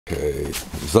Okay,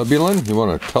 Zebulon, you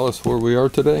want to tell us where we are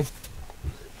today?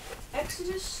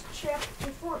 Exodus chapter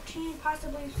 14,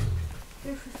 possibly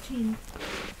through 15.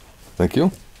 Thank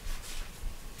you.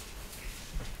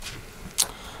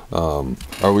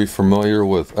 Are we familiar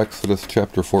with Exodus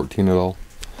chapter 14 at all?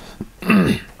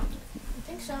 I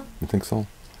think so. You think so?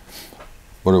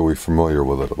 What are we familiar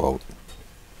with it about?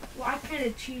 Well, I kind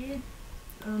of cheated.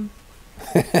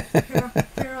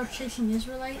 Pharaoh chasing the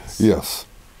Israelites. Yes.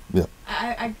 Yep.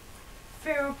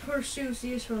 Pharaoh pursues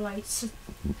the Israelites.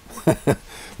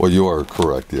 Well, you are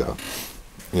correct, yeah.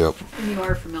 Yep. And you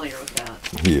are familiar with that.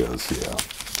 He is, yeah.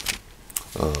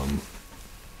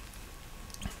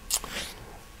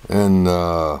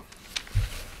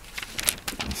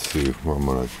 Let's see where I'm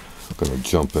gonna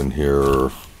jump in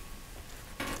here.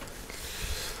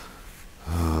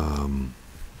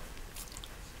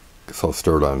 Guess I'll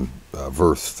start on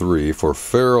verse 3. For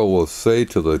Pharaoh will say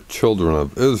to the children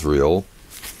of Israel,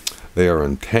 they are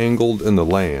entangled in the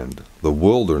land. The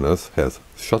wilderness hath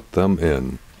shut them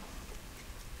in.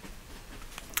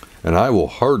 And I will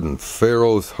harden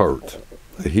Pharaoh's heart,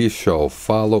 that he shall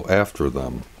follow after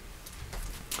them.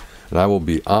 And I will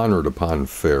be honored upon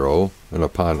Pharaoh and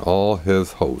upon all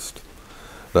his host,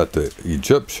 that the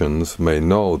Egyptians may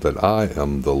know that I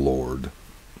am the Lord.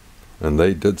 And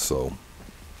they did so.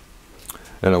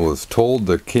 And it was told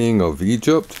the king of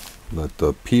Egypt that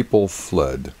the people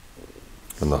fled.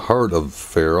 And the heart of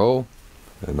Pharaoh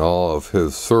and all of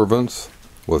his servants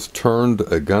was turned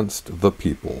against the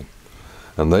people.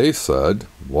 And they said,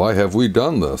 why have we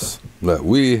done this, that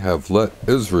we have let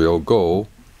Israel go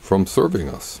from serving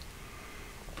us?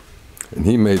 And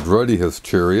he made ready his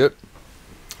chariot,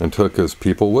 and took his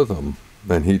people with him.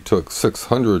 And he took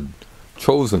 600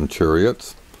 chosen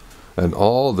chariots, and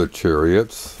all the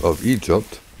chariots of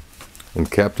Egypt,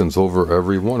 and captains over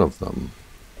every one of them.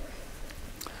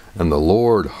 And the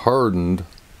Lord hardened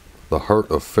the heart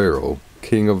of Pharaoh,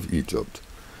 king of Egypt,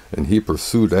 and he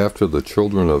pursued after the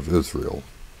children of Israel.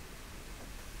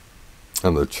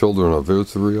 And the children of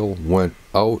Israel went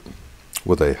out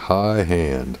with a high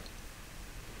hand,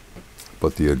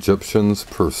 but the Egyptians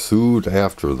pursued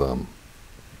after them.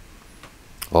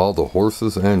 All the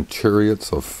horses and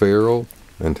chariots of Pharaoh,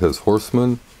 and his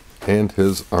horsemen, and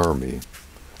his army,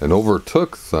 and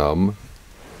overtook them,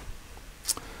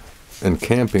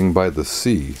 encamping by the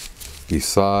sea,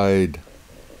 beside,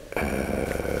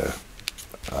 I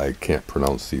can't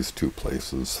pronounce these two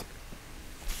places.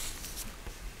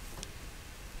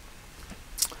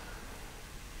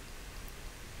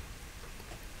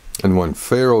 And when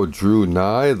Pharaoh drew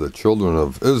nigh, the children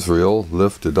of Israel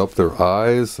lifted up their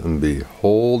eyes, and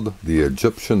behold, the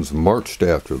Egyptians marched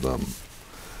after them.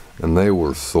 And they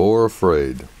were sore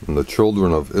afraid, and the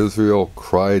children of Israel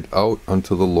cried out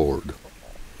unto the Lord.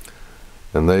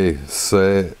 And they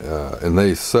said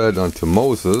unto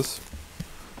Moses,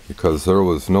 because there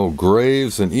was no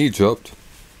graves in Egypt,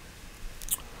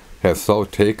 hast thou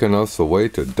taken us away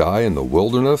to die in the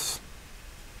wilderness?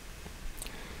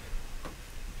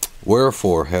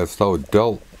 Wherefore hast thou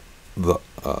dealt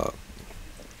thus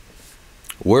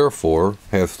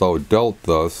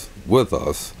with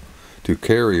us, to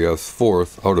carry us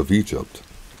forth out of Egypt?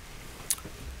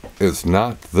 Is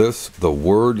not this the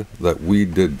word that we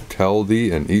did tell thee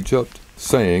in Egypt,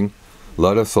 saying,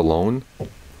 let us alone,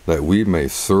 that we may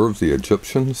serve the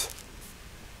Egyptians?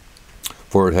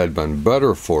 For it had been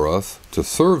better for us to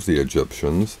serve the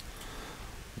Egyptians,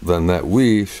 than that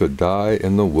we should die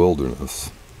in the wilderness.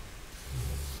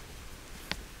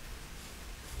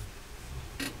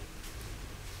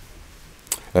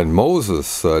 And Moses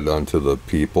said unto the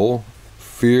people,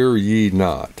 fear ye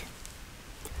not.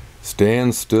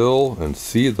 Stand still and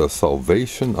see the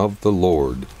salvation of the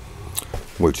Lord,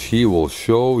 which he will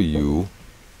show you,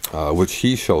 which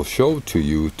he shall show to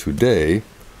you today.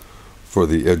 For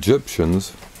the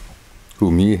Egyptians,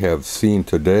 whom ye have seen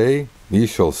today, ye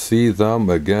shall see them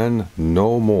again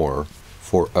no more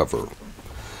forever.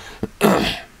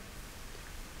 And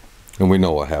we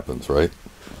know what happens, right?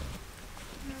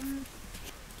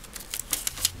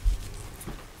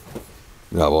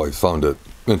 Yeah, I've always found it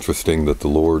interesting that the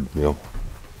Lord,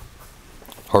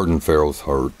 hardened Pharaoh's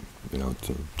heart,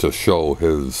 to show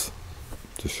his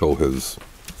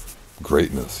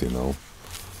greatness,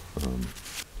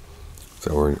 So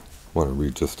I want to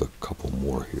read just a couple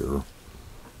more here.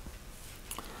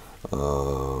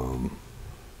 And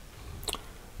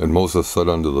Moses said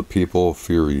unto the people,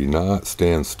 fear ye not,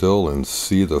 stand still and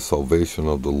see the salvation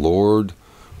of the Lord,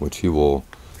 which he will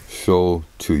show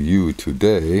to you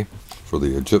today. For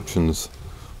the Egyptians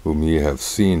whom ye have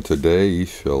seen today, ye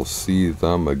shall see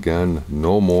them again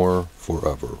no more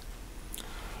forever.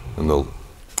 And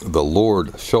The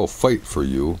Lord shall fight for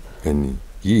you, and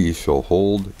ye shall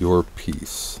hold your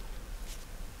peace.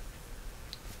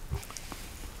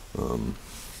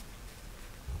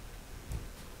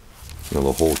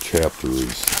 The whole chapter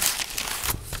is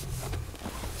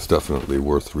it's definitely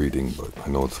worth reading, but I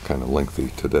know it's kind of lengthy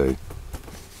today.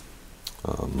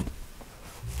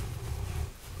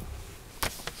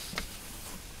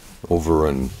 Over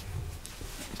in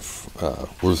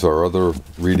where's our other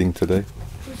reading today?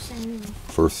 1 Samuel.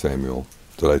 1 Samuel.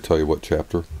 Did I tell you what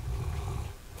chapter?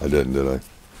 I didn't, did I? I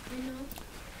know.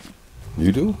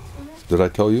 You do? Did I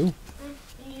tell you?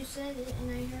 You said it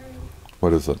and I heard it.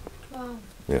 What is it? 12.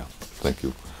 Yeah, thank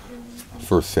you.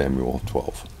 1 Samuel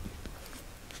 12.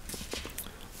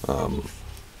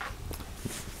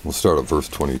 We'll start at verse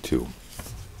 22.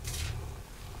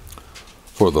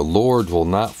 For the Lord will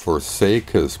not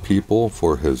forsake his people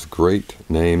for his great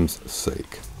name's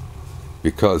sake,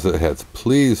 because it hath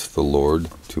pleased the Lord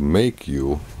to make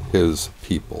you his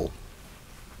people.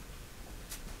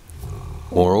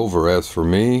 Moreover, as for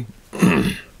me,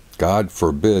 God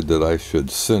forbid that I should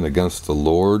sin against the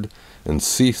Lord in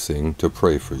ceasing to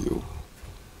pray for you.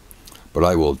 But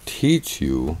I will teach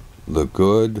you the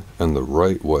good and the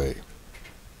right way.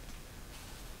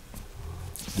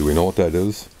 Do we know what that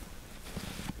is?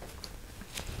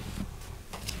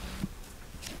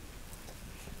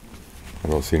 I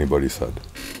don't see anybody said.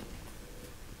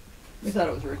 We thought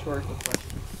it was a rhetorical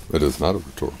question. It is not a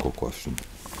rhetorical question.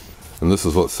 And this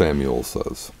is what Samuel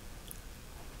says.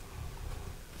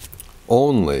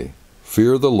 Only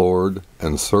fear the Lord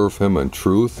and serve him in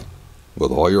truth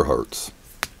with all your hearts.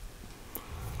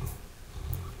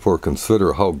 For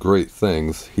consider how great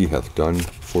things he hath done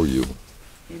for you.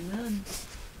 Amen.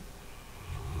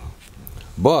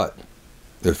 But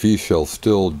if ye shall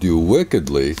still do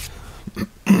wickedly,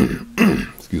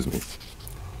 excuse me,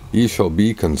 ye shall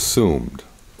be consumed,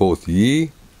 both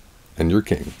ye and your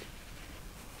king.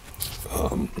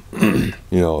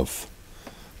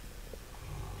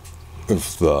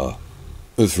 If the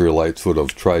Israelites would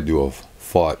have tried to have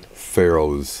fought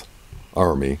Pharaoh's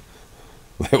army,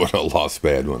 they would have lost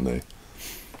bad when they,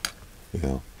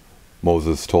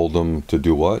 Moses told them to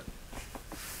do what?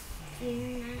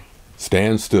 Fear not.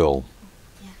 Stand still.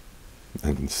 Yeah.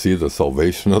 And see the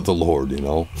salvation of the Lord,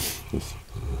 Just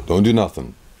don't do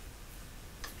nothing.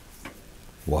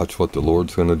 Watch what the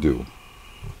Lord's going to do.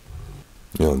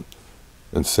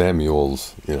 And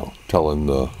Samuel's, telling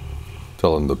the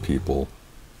people,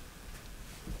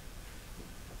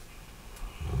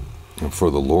 and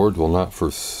for the Lord will not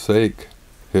forsake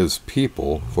his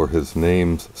people for his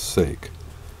name's sake,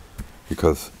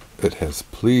 because it has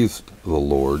pleased the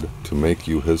Lord to make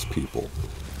you his people.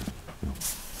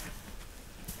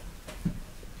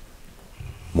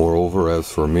 Moreover,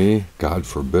 as for me, God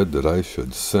forbid that I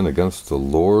should sin against the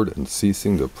Lord in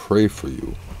ceasing to pray for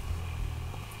you.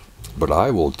 But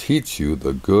I will teach you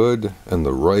the good and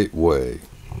the right way.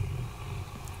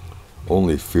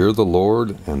 Only fear the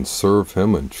Lord and serve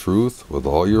him in truth with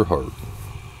all your heart.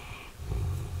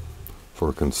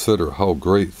 For consider how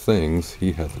great things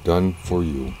he hath done for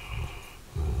you.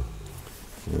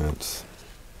 That's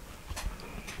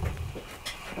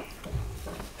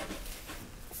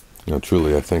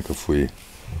truly, I think if we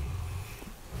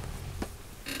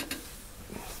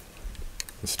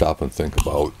stop and think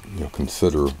about,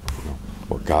 consider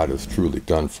what God has truly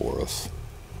done for us,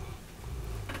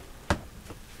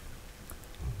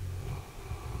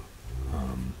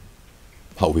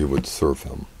 how we would serve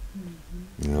him.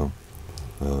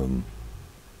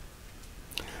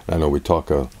 I know we talk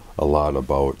a lot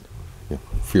about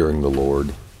fearing the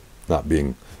Lord, not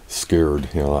being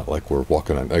scared, not like we're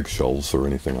walking on eggshells or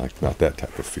anything not that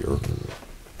type of fear,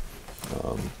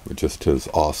 but just his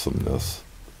awesomeness.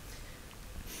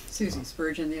 Susie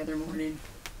Spurgeon the other morning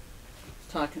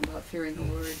was talking about fearing the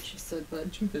Lord. She said,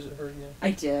 "But did you visit her again?"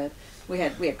 I did. We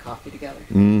had coffee together.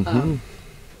 Mm-hmm.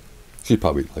 She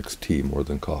probably likes tea more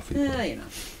than coffee. Yeah,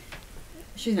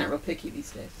 she's not real picky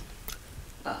these days.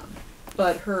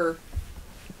 But her,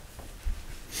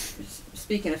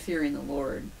 speaking of fearing the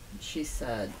Lord, she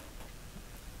said,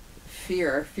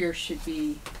 our fear should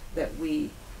be that we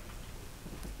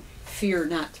fear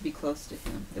not to be close to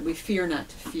him, that we fear not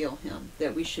to feel him,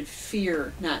 that we should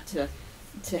fear not to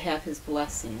have his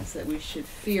blessings, that we should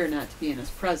fear not to be in his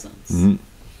presence.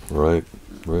 Mm-hmm. Right.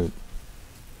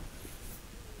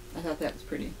 I thought that was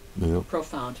pretty Yep.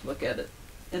 profound to look at it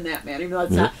in that manner. Even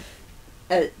though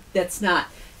that's not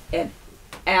an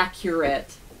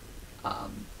accurate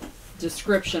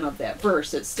description of that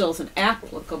verse. It still is an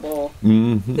applicable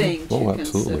Mm-hmm. thing to absolutely.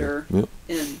 consider Yep.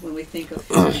 when we think of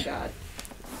fearing God.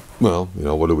 Well,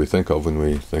 what do we think of when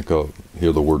we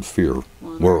hear the word fear?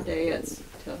 Well, in our day, it's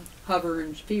to hover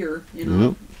in fear,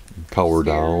 Cower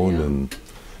Scare, down yeah. and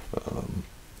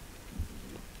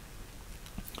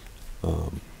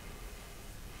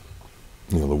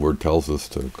the word tells us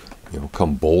to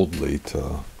come boldly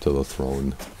to the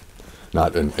throne,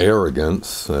 not in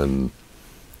arrogance and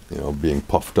being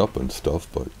puffed up and stuff,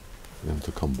 but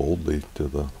to come boldly to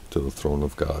the throne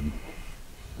of God.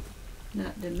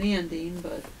 Not demanding,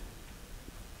 but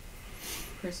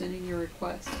presenting your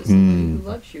request to somebody who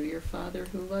loves you, your Father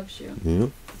who loves you. Yeah.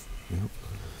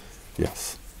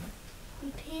 Yes.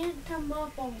 You can't come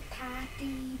up on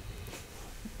cocky.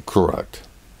 Correct.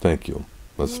 Thank you.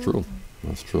 That's true.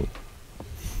 That's true.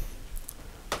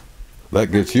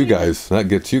 That gets you guys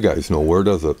nowhere,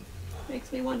 does it?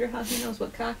 Makes me wonder how he knows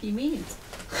what cocky means.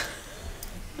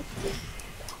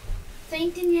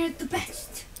 Thinking you're the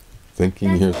best.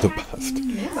 Thinking you're the That's best.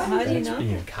 Yeah, but how do you know?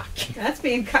 Being cocky. That's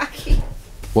being cocky.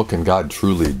 What can God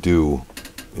truly do,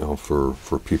 for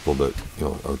people that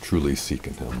are truly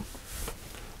seeking Him?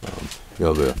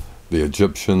 The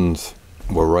Egyptians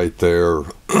were right there,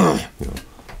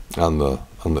 on the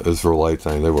Israelites.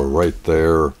 I mean, they were right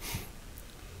there.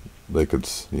 They could,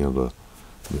 the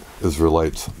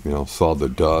Israelites, saw the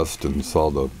dust and saw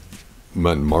the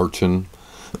men marching.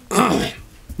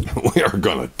 We are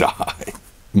gonna die.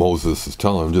 Moses is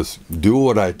telling them, just do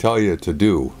what I tell you to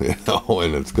do,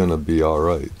 and it's gonna be all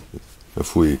right.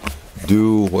 If we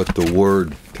do what the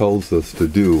Word tells us to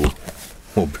do,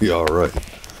 we'll be all right.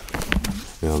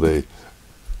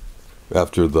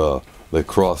 After they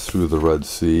crossed through the Red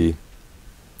Sea,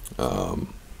 the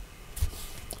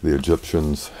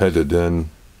Egyptians headed in,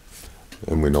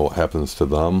 and we know what happens to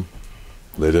them.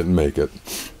 They didn't make it.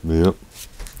 Yep.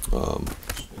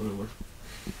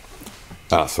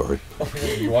 Sorry.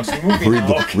 You watch the movie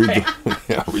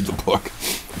now. Read the book.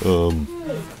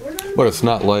 But it's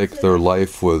not like their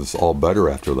life was all better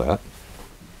after that.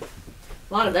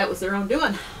 A lot of that was their own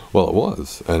doing. Well, it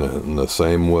was, and the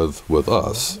same with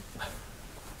us.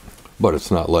 But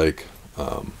it's not like,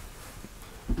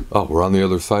 we're on the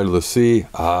other side of the sea.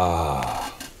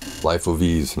 Life of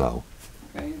ease now.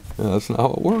 Right. Yeah, that's not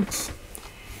how it works.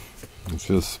 It's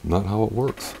just not how it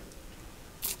works.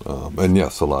 And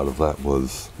yes, a lot of that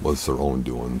was their own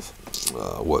doings.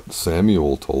 What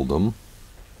Samuel told them,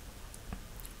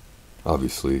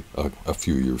 obviously a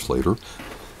few years later,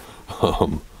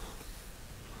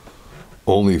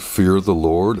 only fear the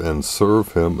Lord and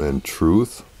serve Him in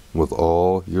truth with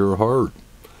all your heart.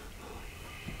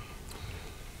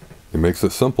 He makes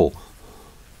it simple.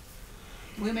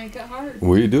 We make it hard.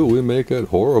 We do. We make it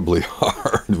horribly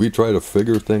hard. We try to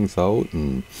figure things out,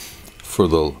 and for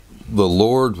the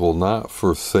Lord will not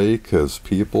forsake His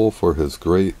people for His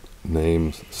great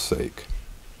name's sake,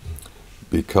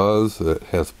 because it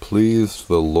hath pleased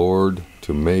the Lord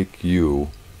to make you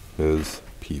His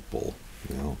people.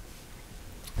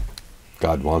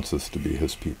 God wants us to be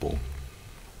His people.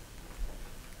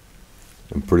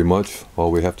 And pretty much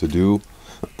all we have to do,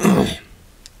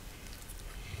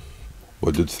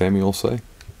 what did Samuel say?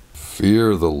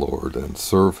 Fear the Lord and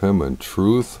serve Him in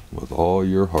truth with all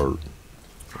your heart.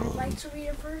 I'd like to read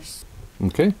a verse.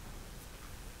 Okay?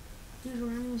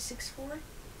 Deuteronomy 6:4.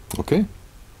 Okay.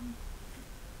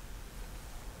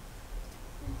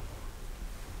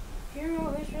 Hear,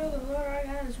 O Israel, the Lord our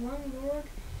God is one Lord.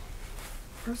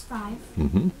 Verse 5.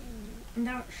 Mm-hmm. And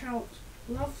thou shalt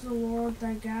love the Lord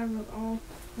thy God with all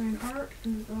thine heart,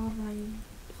 and with all thy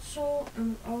soul,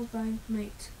 and with all thy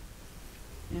might.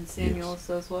 And Samuel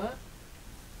says what?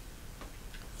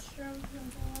 Serve the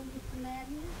Lord with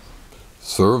gladness.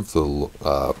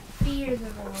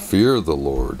 Fear the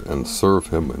Lord and serve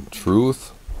Him in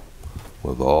truth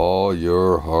with all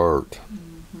your heart.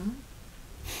 Mm-hmm.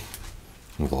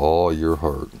 With all your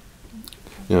heart.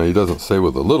 He doesn't say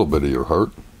with a little bit of your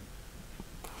heart.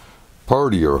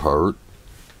 Part of your heart.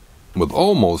 With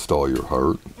almost all your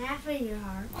heart. Half of your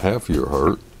heart. Half of your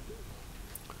heart.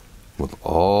 With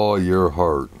all your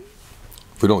heart.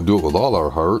 If we don't do it with all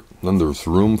our heart, then there's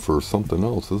room for something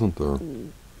else, isn't there?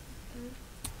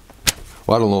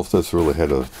 Well, I don't know if this really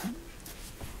had a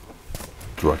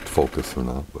direct focus or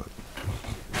not, but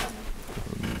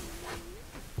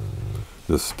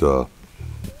just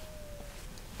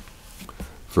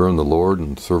fearing the Lord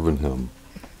and serving Him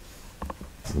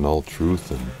in all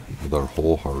truth and with our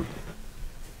whole heart.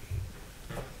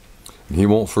 And He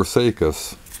won't forsake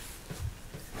us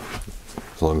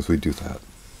as long as we do that.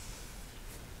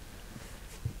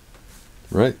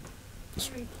 Right?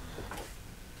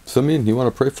 Simeon, you want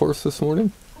to pray for us this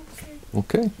morning?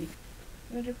 Okay.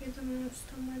 Amen.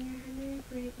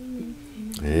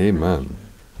 Amen.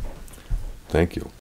 Thank you.